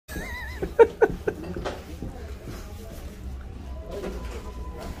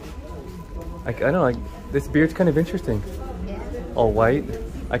I don't know, like, this beard's kind of interesting. Yeah. All white.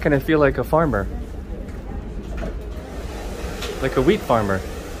 I kind of feel like a farmer. Like a wheat farmer.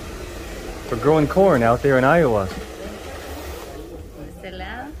 We're growing corn out there in Iowa. Este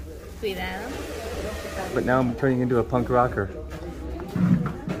lado, cuidado. But now I'm turning into a punk rocker.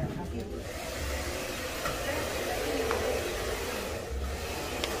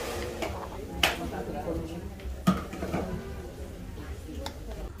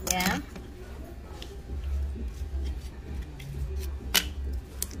 Yeah.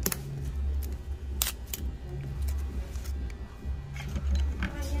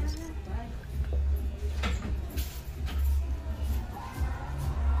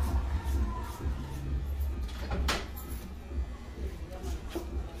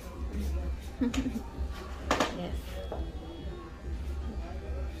 Yes.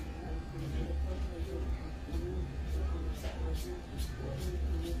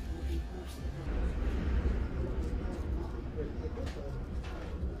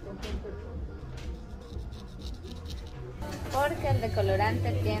 Porque el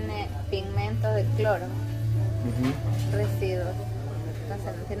decolorante tiene pigmentos de cloro, residuos.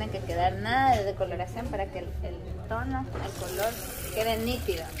 Entonces no tiene que quedar nada de decoloración para que el tono, el color quede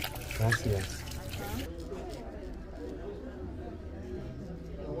nítido. Gracias.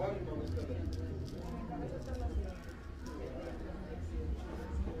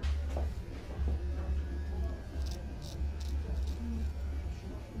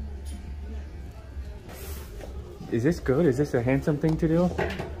 Is this good? Is this a handsome thing to do?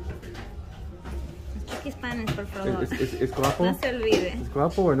 Speak Spanish, por favor. ¿Es guapo? No se olvide. ¿Es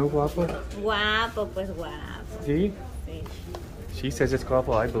guapo o no guapo? Guapo, pues guapo. ¿Sí? Sí. She says it's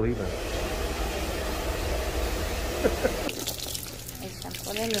guapo, I believe her. El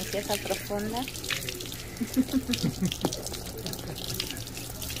shampoo de limpieza profunda.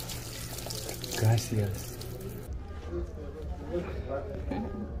 Gracias.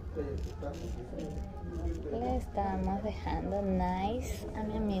 Le estamos dejando nice a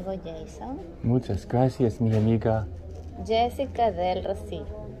mi amigo Jason. Muchas gracias, mi amiga. Jessica del Rocío.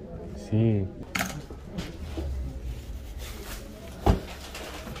 Sí.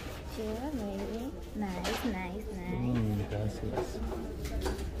 Sure, baby. Nice, nice, nice. Gracias.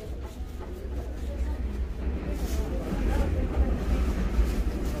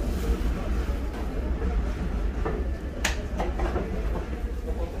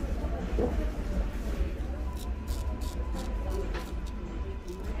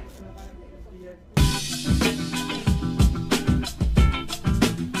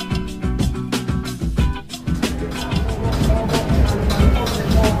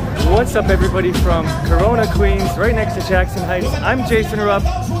 What's up, everybody from Corona, Queens, right next to Jackson Heights. I'm Jason Rupp.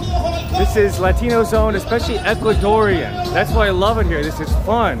 This is Latino Zone, especially Ecuadorian. That's why I love it here. This is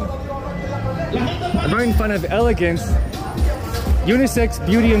fun. I'm making fun of elegance. Unisex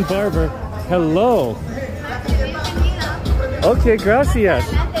beauty and barber. Hello. Okay, gracias.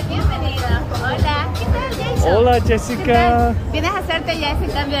 Bienvenido. Hola, ¿qué tal, Jason? Hola, Jessica. ¿Vienes a hacerte ya ese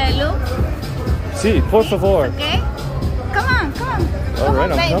cambio de look? Sí, por favor. Okay. Come on, come on. All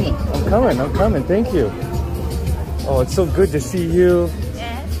right, I'm coming. Thank you. Oh, it's so good to see you.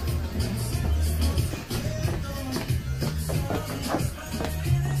 Yes.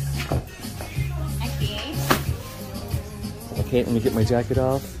 Aquí. Okay, let me get my jacket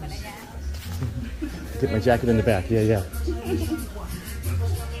off. Get my jacket in the back. Yeah.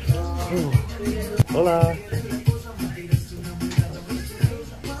 Ooh. Hola.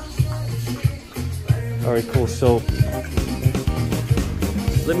 All right, cool. So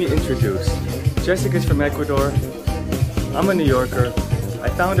let me introduce. Jessica's from Ecuador. I'm a New Yorker. I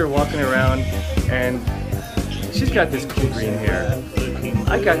found her walking around and she's got this cool green hair.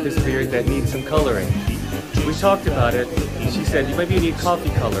 I got this beard that needs some coloring. We talked about it. She said, maybe you need coffee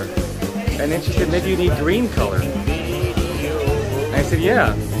color. And then she said, maybe you need green color. And I said,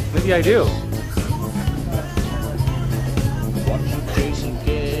 yeah, maybe I do.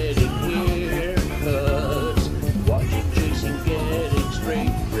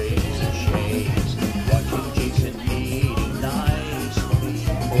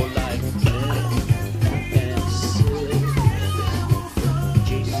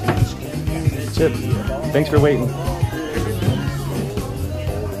 Chip, thanks for waiting.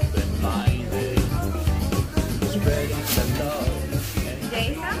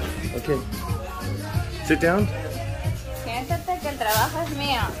 Jason, Okay. Sit down. siéntate que el trabajo es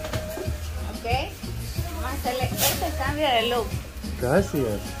mío. ¿Ok? Vamos a hacerle este cambio de look.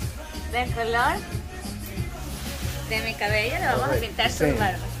 Gracias. De color de mi cabello le vamos a pintar sus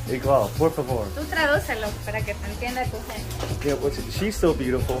barbas. Igual, por favor. Tú tradúcelo para que te entienda tu gente. Yeah, well, she's so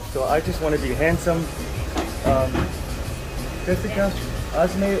beautiful, so I just want to be handsome. Jessica,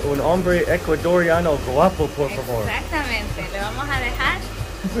 hazme un hombre ecuadoriano guapo, por favor. Exactamente, le vamos a dejar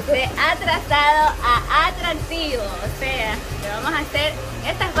de atrasado a atractivo. O sea, le vamos a hacer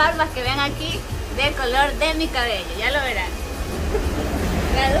estas barbas que ven aquí del color de mi cabello, ya lo verán.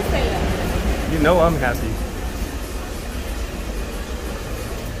 Tradúcelo. You know I'm happy.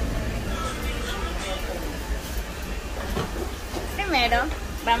 Primero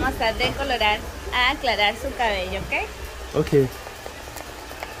vamos a decolorar, a aclarar su cabello, ¿ok? Okay.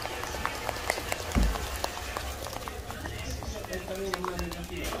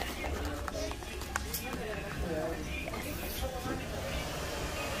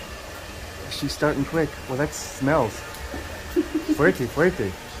 She's starting quick. Well, that smells. Fuerte,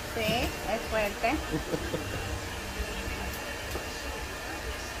 fuerte. Sí, es fuerte.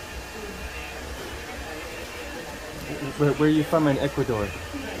 Where are you from in Ecuador?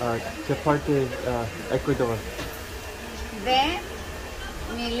 ¿Qué parte Ecuador? De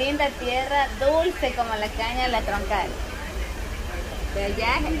mi linda tierra dulce como la caña de la troncal. De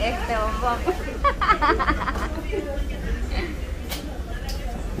allá este bombón.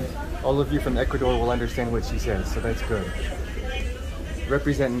 All of you from Ecuador will understand what she says, so that's good.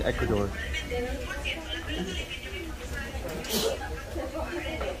 Representing Ecuador.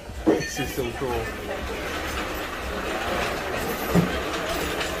 This is so cool.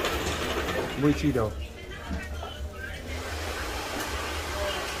 Muy chido.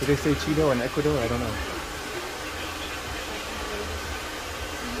 Did they say chido in Ecuador? I don't know.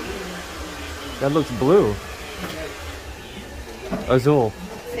 That looks blue. Azul.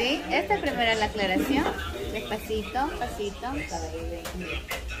 Sí, esta primero es la aclaración. Despacito, pasito.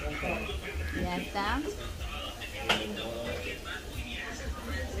 Ya está.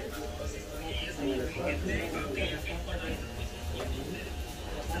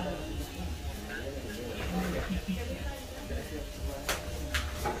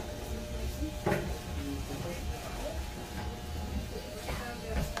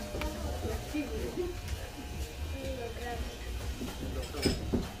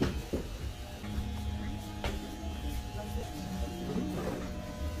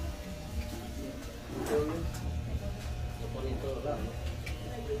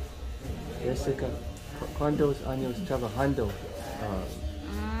 Jessica, ¿cuántos años trabajando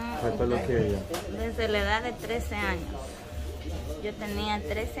para peluquería? Desde la edad de 13 años. Yo tenía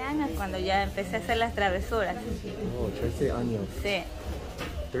 13 años cuando ya empecé a hacer las travesuras. Oh, 13 años. Sí.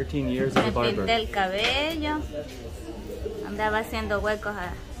 13 years as a Me barber. pinté el cabello. Andaba haciendo huecos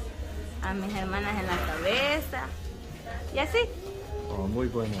a mis hermanas en la cabeza. Y así. Oh, muy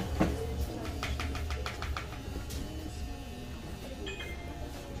bueno.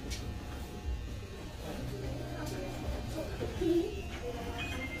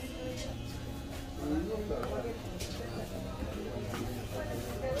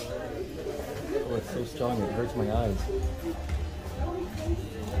 Oh, it's so strong, it hurts my eyes.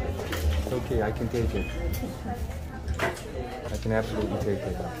 It's okay, I can take it. I can absolutely take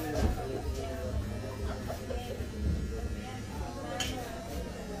it.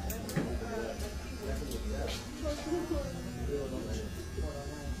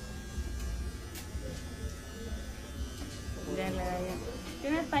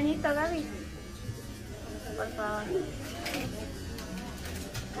 ¿Tienes pañito, Gaby? Por favor.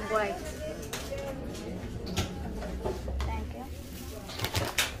 White. Thank you.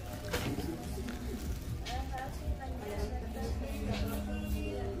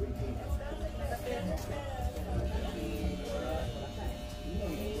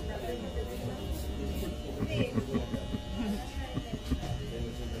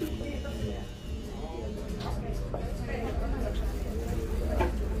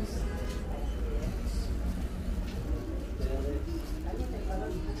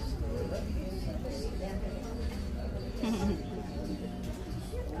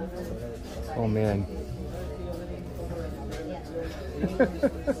 Oh man.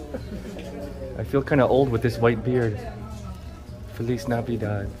 I feel kind of old with this white beard. Feliz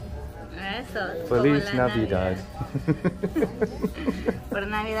Navidad. Eso. Feliz como la Navidad. Por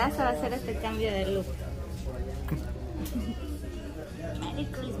Navidad se va a hacer este cambio de look. Merry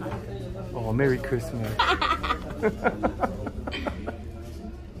Christmas. Oh, Merry Christmas.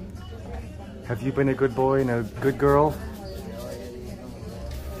 Have you been a good boy and a good girl?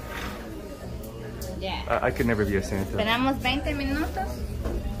 Yeah. I could never be a Santa. Esperamos 20 minutos.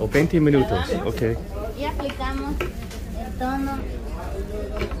 Oh, 20 minutos. Okay. Y aplicamos el tono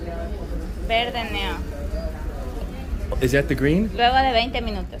verde neón. Is that the green? Luego de 20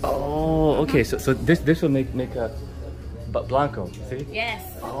 minutos. Oh, okay. So this will make a blanco. See? Yes.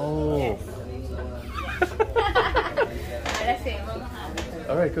 Oh. Yes. Ahora sí, vamos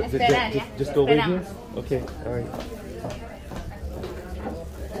a... All right. Good. Esperar, ya. Just go wait here. Esperamos. Okay. All right.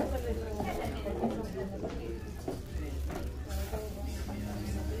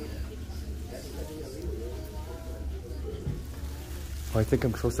 Oh, I think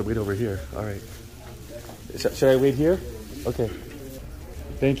I'm supposed to wait over here. All right. Should I wait here? Okay.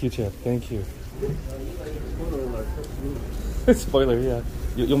 Thank you, Chef. Thank you. Spoiler, yeah.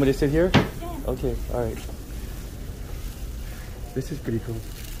 You want me to sit here? Okay, all right. This is pretty cool.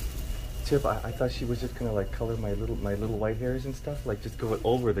 Chef, I thought she was just gonna like color my little white hairs and stuff, like just go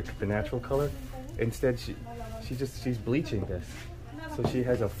over the natural color. Instead, she's bleaching this. So she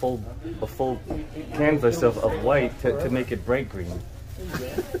has a full canvas of white to make it bright green.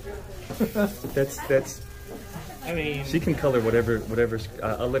 That's. I mean, she can color whatever.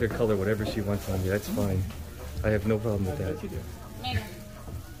 I'll let her color whatever she wants on me. That's fine. I have no problem with that. Mira,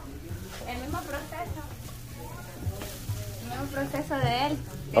 el mismo proceso de él.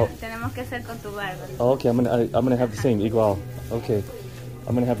 Tenemos que hacer con tu barba. Oh, okay. I'm gonna have the same igual. Okay,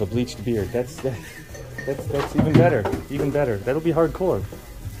 I'm gonna have a bleached beard. That's even better. Even better. That'll be hardcore.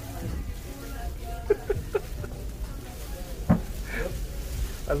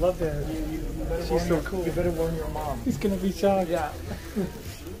 I love that. She's so cool. You better warn your mom. He's gonna be shocked. Yeah.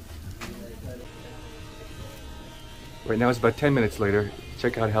 Right now it's about 10 minutes later.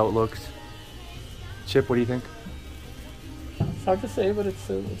 Check out how it looks. Chip, what do you think? It's hard to say, but it's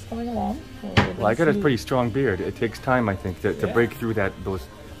coming along. Well, I got a pretty strong beard. It takes time, I think, to break through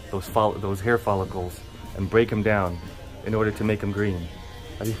those hair follicles and break them down in order to make them green.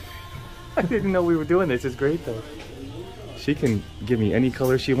 I didn't know we were doing this. It's great though. She can give me any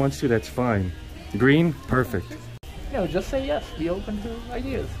color she wants to. That's fine. Green, perfect. No, just say yes. Be open to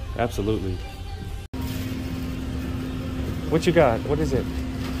ideas. Absolutely. What you got? What is it?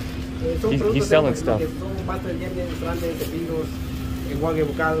 He's selling stuff.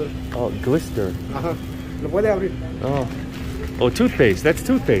 Oh, glister. Oh, toothpaste. That's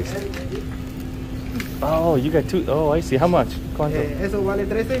toothpaste. Oh, you got two. Oh, I see. How much? ¿Cuánto? Eso vale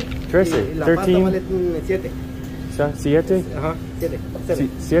 13. 13. La pasta 13. vale 7. $7? Ajá, 7.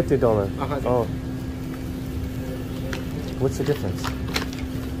 $7. Ajá. Oh. What's the difference?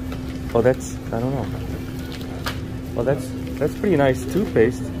 Oh, that's, I don't know. Well, that's pretty nice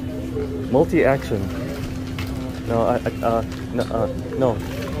toothpaste. Multi-action. No, no.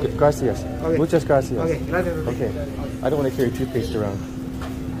 Gracias. Okay. Muchas gracias. Okay, gracias. Okay. I don't want to carry toothpaste around.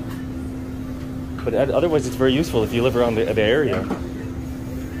 But otherwise, it's very useful if you live around the area.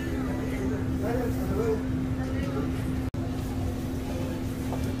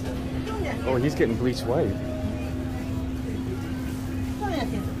 Oh, he's getting bleached white.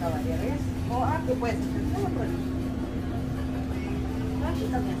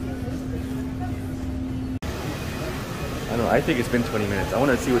 I don't know, I think it's been 20 minutes. I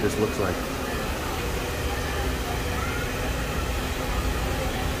want to see what this looks like.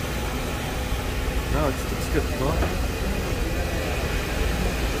 No, it's good. Well,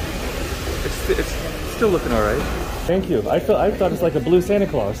 it's still looking all right. Thank you. I thought it's like a blue Santa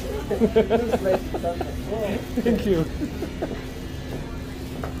Claus. Thank you.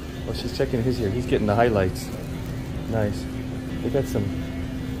 Well, she's checking his here. He's getting the highlights. Nice. We got some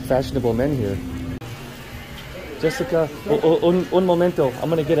fashionable men here. Jessica, un momento. I'm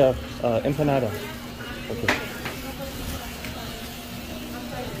gonna get a empanada. Okay.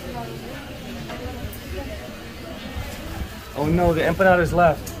 Oh no, the empanadas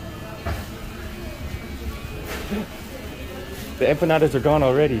left. The empanadas are gone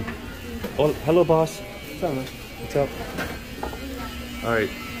already. Oh, hello, boss. What's up? All right.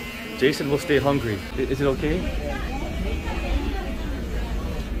 Jason will stay hungry. Is it okay?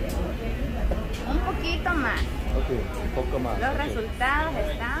 Un poquito más. Okay, un poco más. Los resultados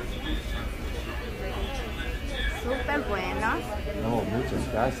están súper buenos. No, muchas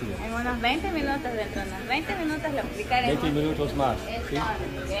gracias. En unos 20 minutos, dentro de unos 20 minutos lo aplicaremos. 20 minutos más. ¿Sí?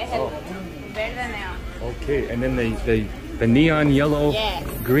 Que es el verde neón. Okay, and then the neon yellow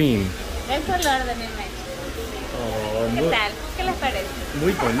green. El color de mi mecha. Oh, ¿Qué tal? ¿Qué les parece?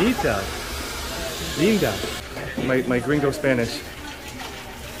 Muy bonita. Linda. My gringo Spanish.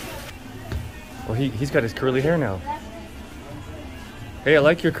 Well, he's got his curly hair now. Hey, I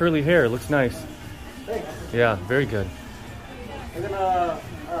like your curly hair. It looks nice. Thanks. Yeah, very good. I'm gonna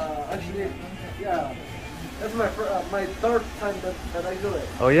actually, yeah, that's my third time that I do it.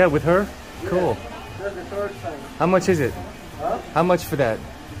 Oh yeah, with her? Yeah, Cool. that's the third time. How much is it? Huh? How much for that?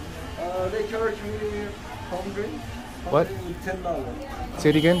 They charge me 100. What? $110. Say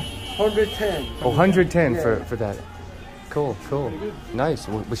it again. 110. Oh, 110 Yeah. for that. Cool, cool. Nice.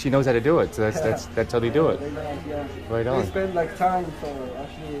 Well, she knows how to do it, so that's how they do it. Yeah. Right They on. spend like time, so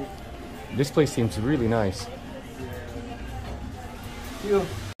actually. This place seems really nice. You.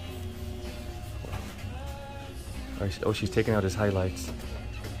 Oh, she's taking out his highlights.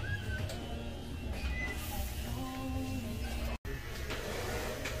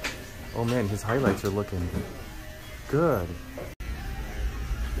 Oh man, his highlights are looking good.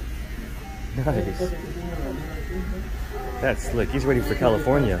 Nice. That's slick. He's ready for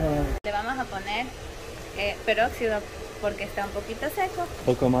California. Le vamos a poner peróxido porque está un poquito seco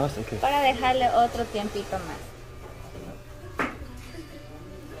Poco más? Okay. para dejarle otro tiempito más.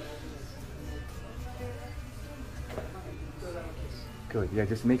 Good. Yeah,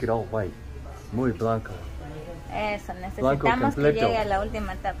 just make it all white. Muy blanco. Eso, Blanco necesitamos que completo. llegue a la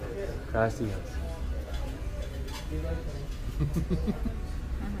última etapa. Gracias.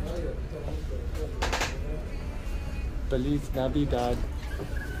 Feliz Navidad.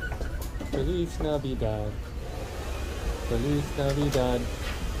 Feliz Navidad. Feliz Navidad.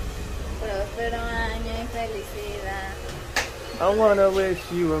 Próspero año y felicidad. I wanna wish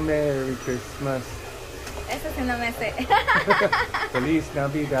you a Merry Christmas. Eso sí no me sé. Feliz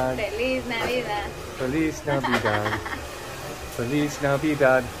Navidad. Feliz Navidad. Feliz Navidad. Feliz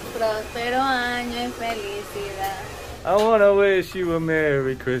Navidad. Próspero año y felicidad. I wanna wish you a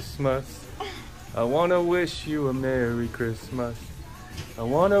Merry Christmas. I wanna wish you a Merry Christmas. I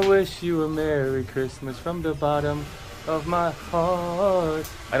wanna wish you a Merry Christmas from the bottom of my heart.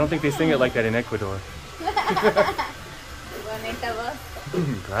 I don't think they sing it like that in Ecuador. Bonita voz.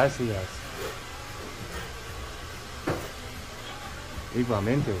 Gracias.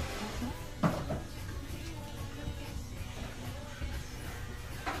 Igualmente.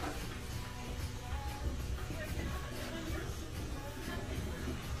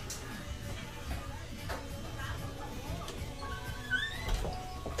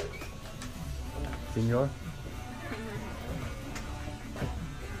 Señor?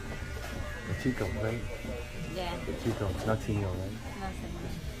 The Chico, right? Yeah. The Chico, not Señor, right? No sé.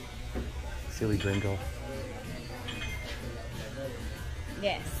 Silly gringo.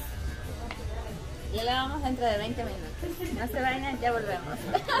 Yes. Le lavamos dentro de 20 minutos. No se vayan, ya volvemos.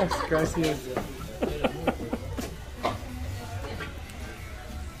 Gracias.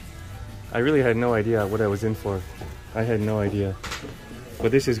 I really had no idea what I was in for. I had no idea.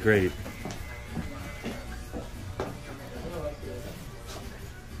 But this is great.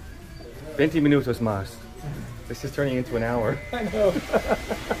 "20 minutos más." This is turning into an hour. I know.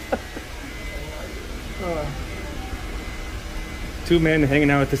 Two men hanging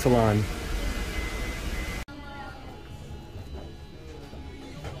out at the salon.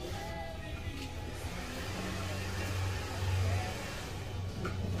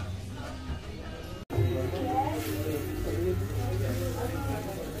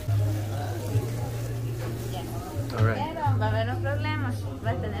 All right. Pero va a haber un problema.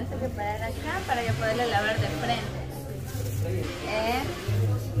 Va a tenerse que parar acá para yo poderle lavar de frente.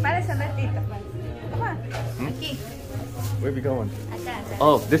 Párese un ratito. Come on. Aquí. Where are we going? Acá, acá.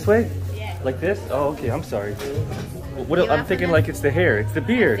 Oh, this way? Yeah. Like this? Oh, okay. I'm sorry. What? You I'm want thinking to- like it's the hair. It's the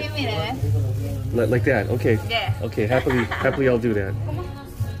beard. Sí, mire, ¿ves? Like that. Okay. Yeah. Okay. Happily, I'll do that.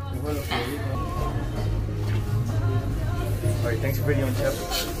 All right. Thanks for videoing, Chef.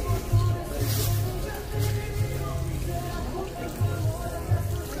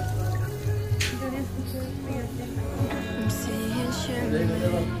 I'm seeing shimmers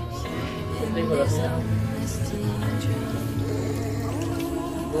in this misty dream.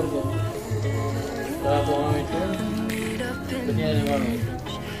 Meet up in the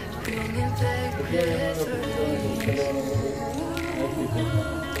beach, bringing back memories.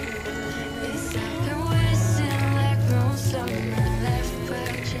 It's like I'm wasting like no summer left by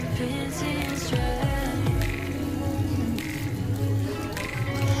chimpanzees strand.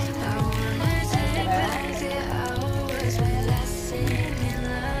 I wanna take back the hours we last singing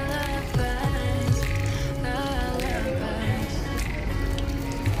lullabies, lullabies.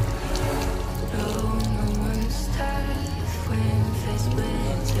 No one's tough when faced with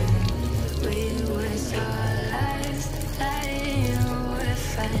winter. We waste our lives lying we're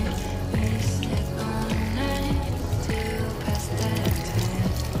fine. We sleep all night till past that time.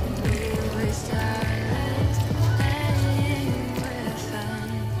 We waste our lives lying we're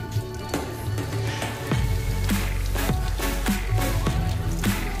fine.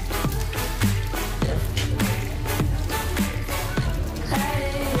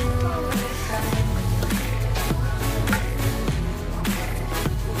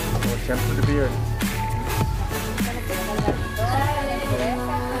 More shampoo for the beard. I'm gonna put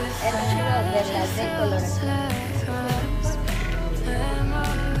decoloración.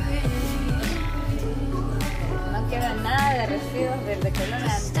 No quiero nada de residuos del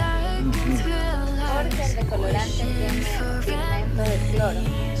decolorante, porque el decolorante tiene pigmento de cloro,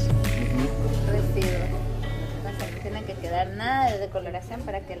 residuos. Entonces no tiene que quedar nada de decoloración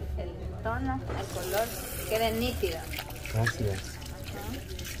para que el tono, el color quede nítido. Gracias.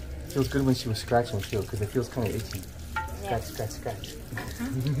 Feels good when she was scratching too, because it feels kind of itchy. Scratch, scratch, scratch.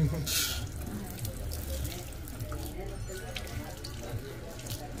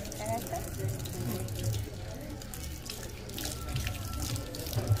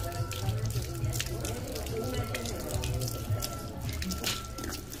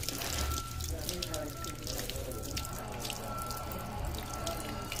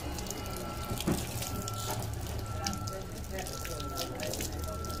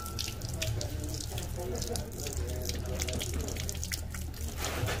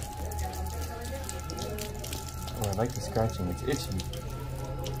 Oh, I like the scratching. It's itchy.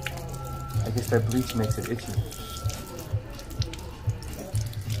 I guess that bleach makes it itchy.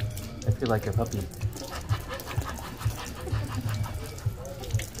 I feel like a puppy.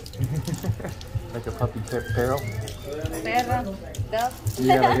 Like a puppy perro. Perro, dog.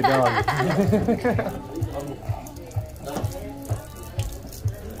 Yeah, like a dog.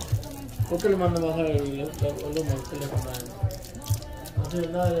 ¿Por qué le manda a bajar el humo al teléfono a él? No tiene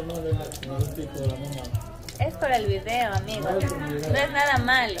nada de malo en el pico de la mamá. Es por el video, amigo. No es nada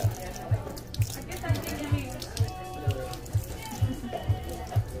malo.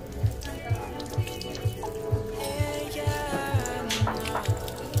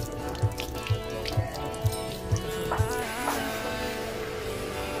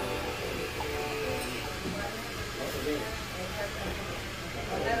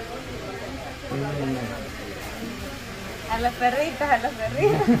 A los perritos, a los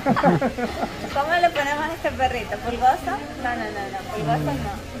perritos. ¿Cómo le ponemos a este perrito? ¿Pulgoso? No, pulgoso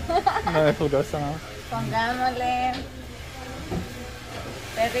no. No es pulgoso, no. Pongámosle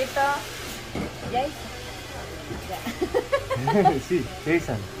perrito Jason. Ya. See,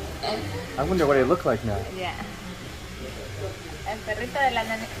 Jason. I wonder what it looked like now. Ya. El perrito de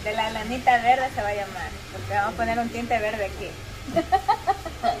la lanita verde se va a llamar, porque vamos a poner un tinte verde aquí.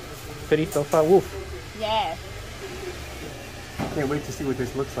 Perito fa woof. Yes. Can't wait to see what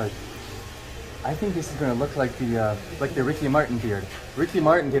this looks like. I think this is going to look like the Ricky Martin beard. Ricky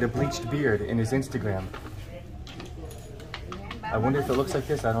Martin did a bleached beard in his Instagram. I wonder if it looks like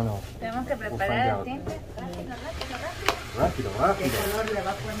this. I don't know. Tenemos que We'll find preparar el out. tinte. Rápido, rápido.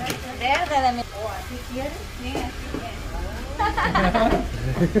 Verde de mi... ¿O así quieres? Sí, así quieres.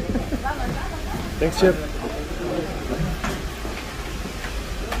 Vamos. Thanks, Chip.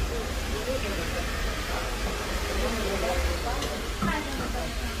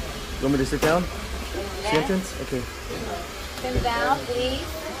 You want me to sit down? Yeah. Sentence? Okay. Sit down, please.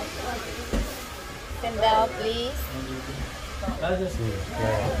 Sit down, please.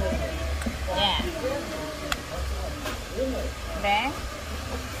 Yeah. Ve.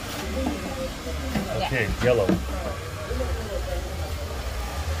 Okay, yellow.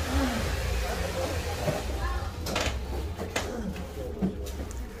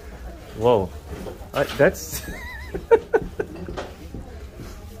 Whoa. That's...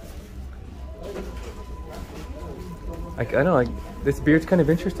 I don't know, this beard's kind of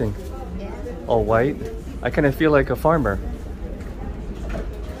interesting. Yeah. All white. I kind of feel like a farmer.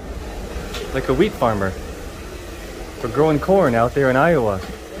 Like a wheat farmer. We're growing corn out there in Iowa.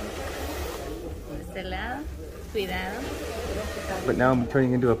 De este lado, cuidado. But now I'm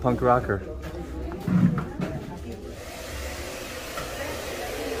turning into a punk rocker.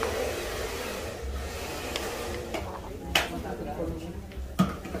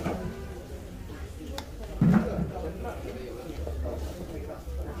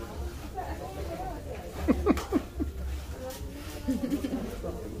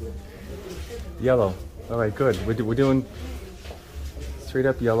 Yellow. All right, good. We're doing straight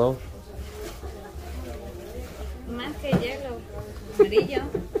up yellow. Más que hielo, amarillo,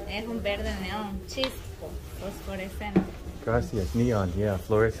 es un verde neón, chispo, fosforescente. Gracias. Neon. Yeah.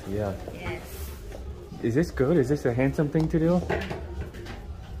 Fluorescent. Yeah. Yes. Is this good? Is this a handsome thing to do?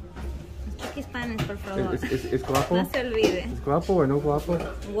 Speak Spanish, por favor. ¿Es guapo? No se olvide. ¿Es guapo o no guapo?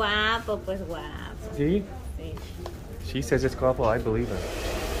 Guapo, pues guapo. ¿Sí? Sí. She says it's guapo. I believe her.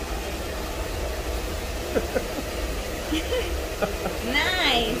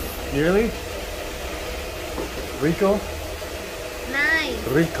 Nice. Really? Rico? Nice.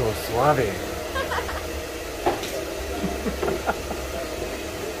 Rico, suave.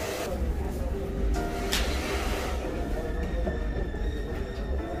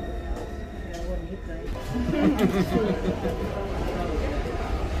 ¿Es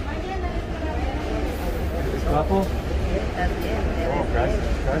guapo? Estás bien, te ves Oh, gracias,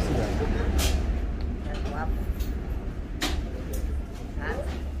 gracias. Estás guapo.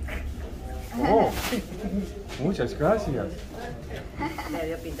 Oh, muchas gracias.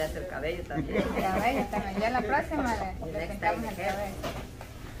 Debió pintarse el cabello también. Ya ves, también. Ya la próxima le pintamos el cabello.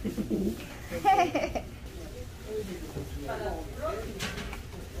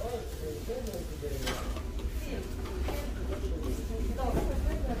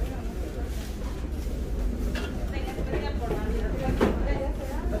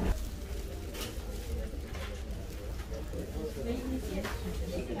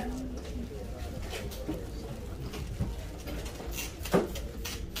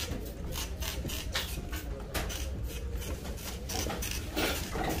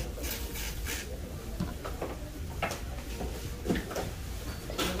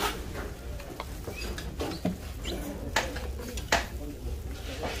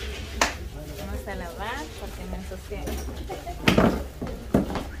 Vamos a lavar porque me ensucié.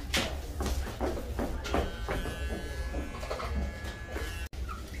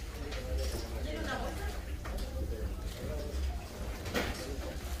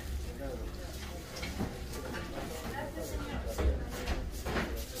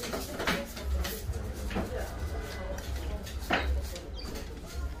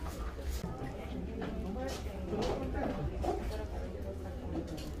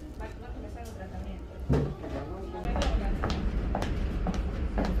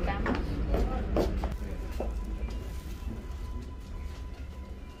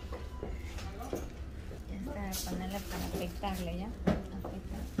 Ponerle para afeitarle ya.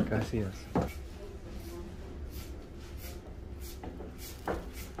 Afeitar. Gracias.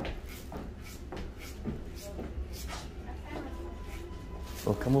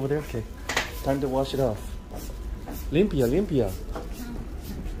 Oh, come over there. Okay. Time to wash it off. Limpia, limpia. Así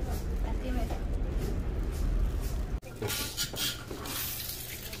me...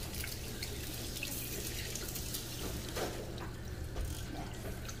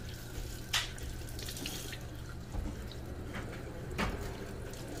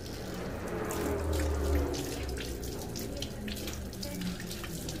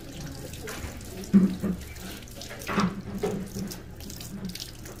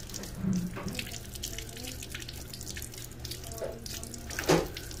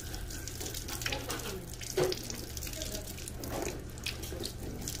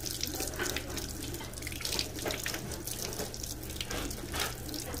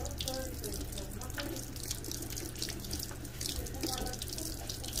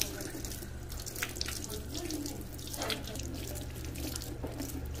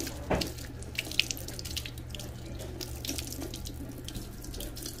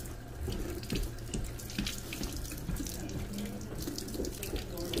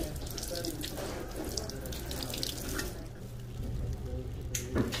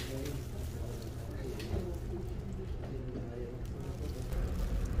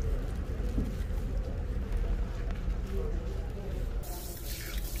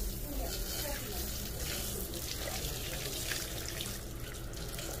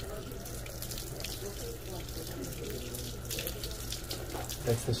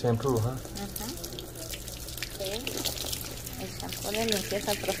 That's the shampoo, huh? Ajá. Sí. El shampoo de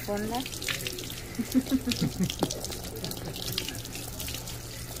limpieza profunda.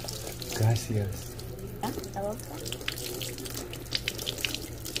 Gracias. ¿Ah? ¿La boca?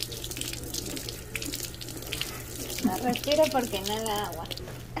 No respiro porque no da agua.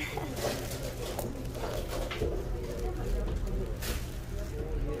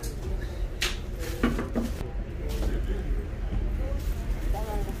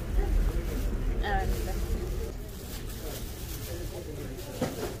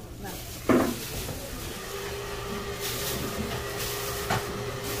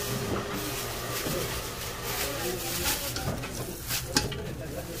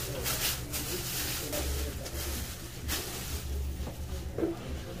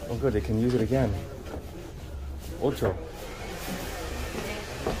 Oh, good. They can use it again. Ocho.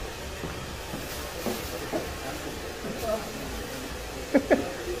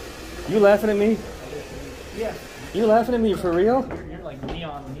 You laughing at me? Yeah. You laughing at me for real? You're like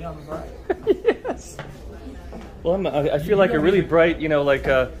neon bright. Yes. Well, I feel like a really bright, you know, like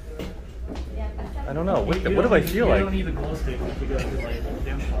I don't know. What do I feel You like? don't need the glow stick to go to like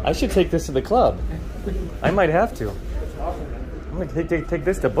dim shot. I should take this to the club. I might have to. I'm gonna take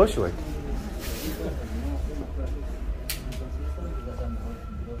this to Bushwick.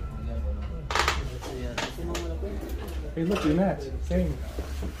 Hey, look, we match. Same.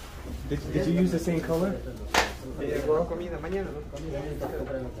 Did you use the same color? Comida mañana.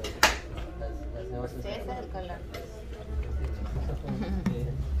 Sí, ese es el color.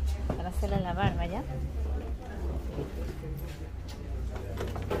 Para hacerle la barba, ¿ya?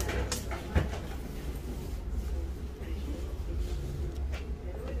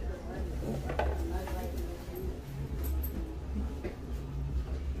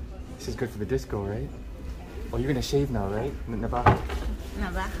 This is good for the disco, right? Oh, you're gonna shave now, right? Navaja?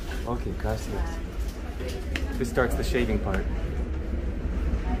 Navaja. Okay, gracias. This starts the shaving part.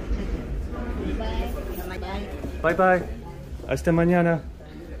 Bye. Bye bye. Hasta mañana.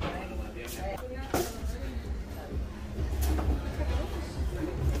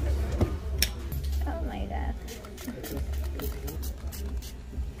 Oh my god.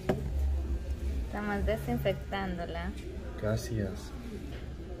 Estamos desinfectándola. Gracias.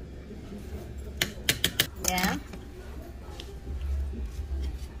 ¿Ya?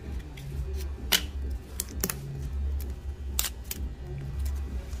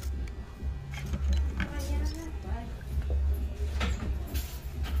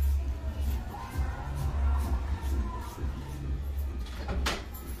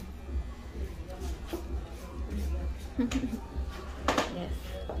 Yes.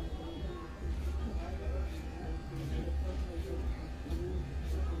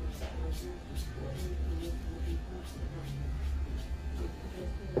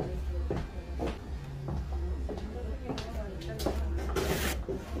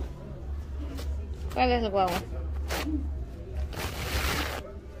 ¿Cuál es el guagua?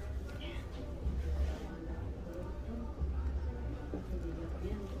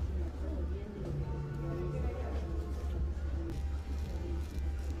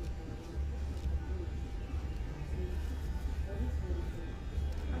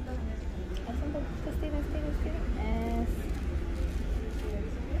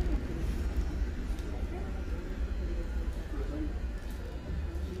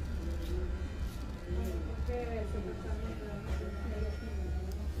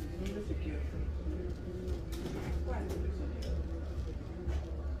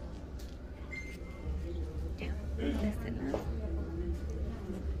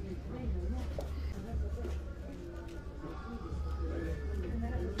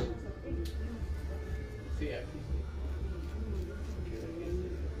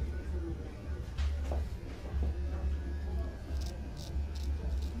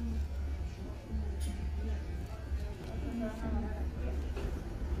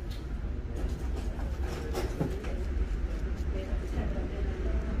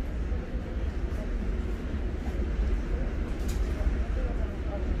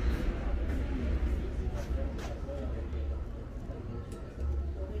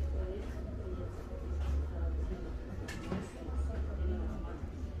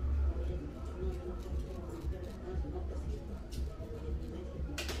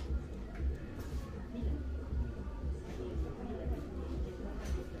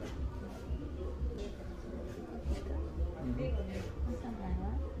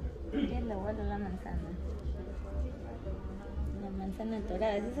 ¿Qué es lo bueno la manzana? La manzana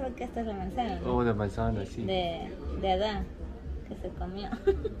dorada, ¿eso sabe que esta es la manzana? ¿No? Oh, la manzana, sí. De Adán, que se comió.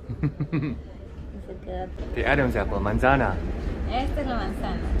 Y se quedó. The Adam's apple, manzana. Esta es la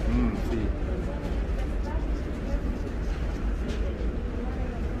manzana. Sí.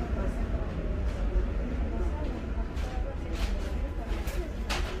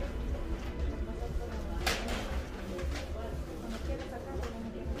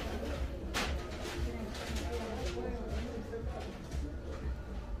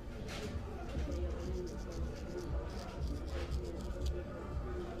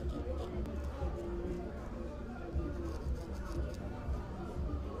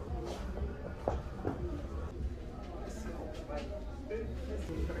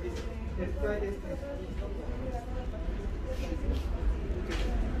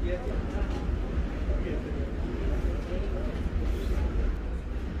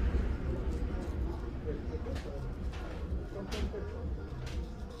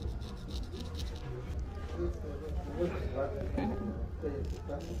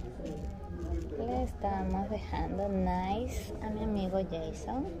 Le estamos dejando nice a mi amigo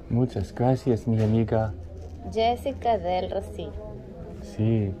Jason. Muchas gracias, mi amiga. Jessica del Rocío.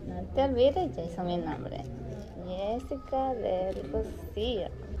 Sí. No te olvides, Jason, mi nombre. Jessica del Rocío.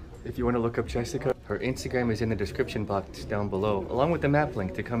 If you want to look up Jessica, her Instagram is in the description box down below, along with the map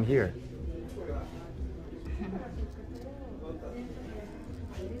link to come here.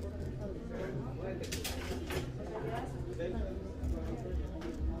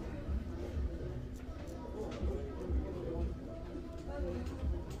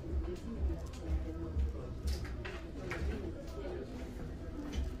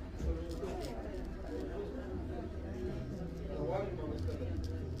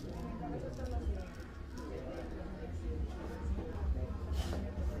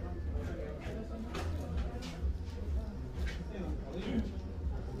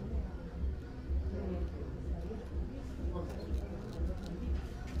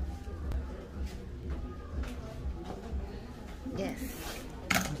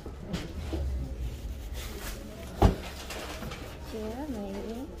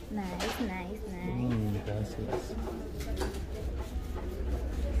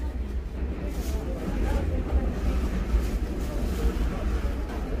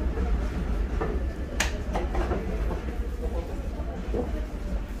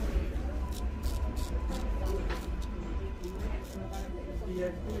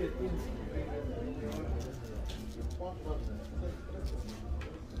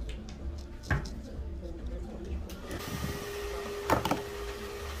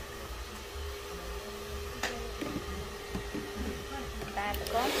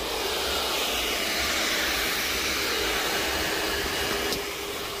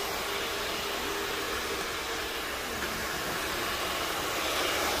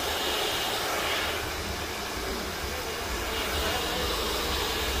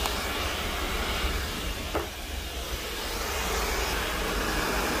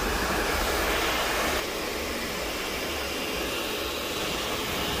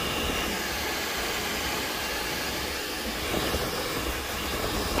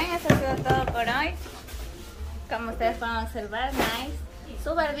 como ustedes pueden observar, nice.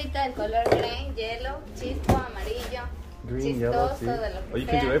 Su barbita del color green, yellow, chispo, amarillo, Green, yellow, chistoso, see? de lo Oh, que you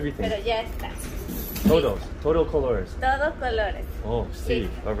can do sea, everything. pero ya está. Total colors. Todos colores. Oh, see. Sí.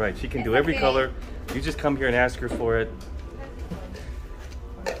 All right, she can do Esta every tiene- color. You just come here and ask her for it.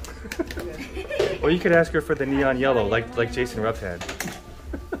 Or you could ask her for the neon yellow, like Jason Ruff had.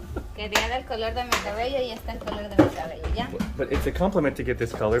 Quería del color de mi cabello y está el color de mi cabello, ¿ya? But it's a compliment to get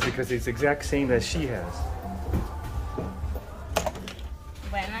this color because it's the exact same as she has.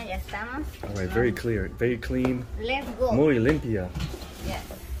 Bueno, ya estamos. All right, very clear, very clean, Let's go. muy limpia. Yes.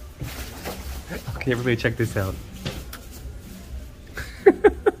 Okay, everybody check this out.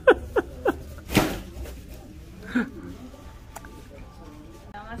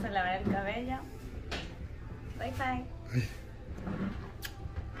 Vamos a lavar el cabello. Bye bye.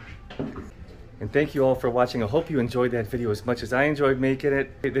 And thank you all for watching. I hope you enjoyed that video as much as I enjoyed making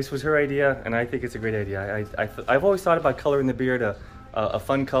it. This was her idea, and I think it's a great idea. I've always thought about coloring the beard a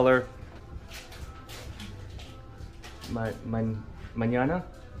fun color. Mañana?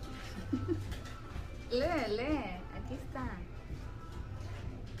 Lee, aquí está.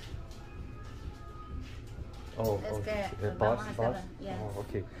 Oh, Es que nos boss? vamos a hacer- yes. Oh,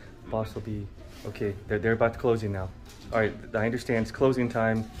 okay. Boss will be, okay, they're about to closing now. All right, I understand it's closing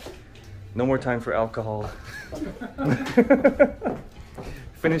time. No more time for alcohol.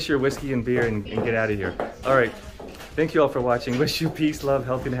 Finish your whiskey and beer and get out of here. All right, thank you all for watching. Wish you peace, love,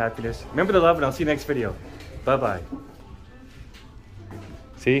 health, and happiness. Remember the love, and I'll see you next video. Bye-bye.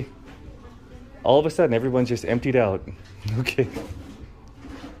 See? All of a sudden, everyone's just emptied out. Okay.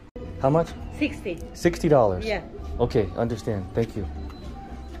 How much? 60. $60. Yeah. Okay, understand. Thank you.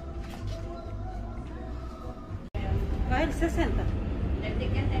 ¿Va el 60? ¿El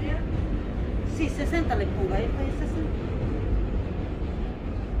ticket anterior? Sí, 60 le pongo. Ahí va el 60.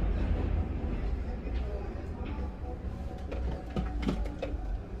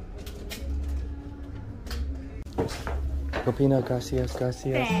 Copina, gracias. Thank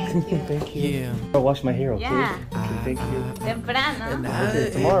you. Thank you. I'll wash my hair, okay? Yeah. Okay, thank you. Temprano. Okay,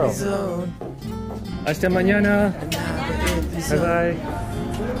 tomorrow. Hasta mañana. Bye bye.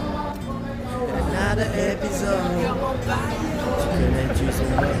 Another episode. Tu connais, tu sais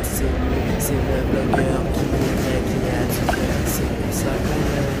pas que c'est le blogueur qui est créatif, c'est ça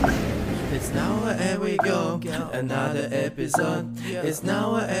qu'on aime. It's now here we go, another episode. It's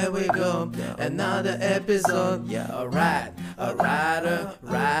now here we go, another episode. Yeah, alright,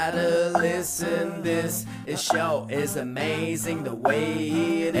 rider, listen, this show is amazing the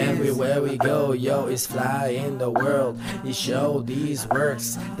way it is. Everywhere we go, yo, it's flying the world. You show these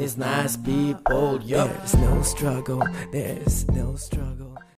works, these nice people, yo. There's no struggle, there's no struggle.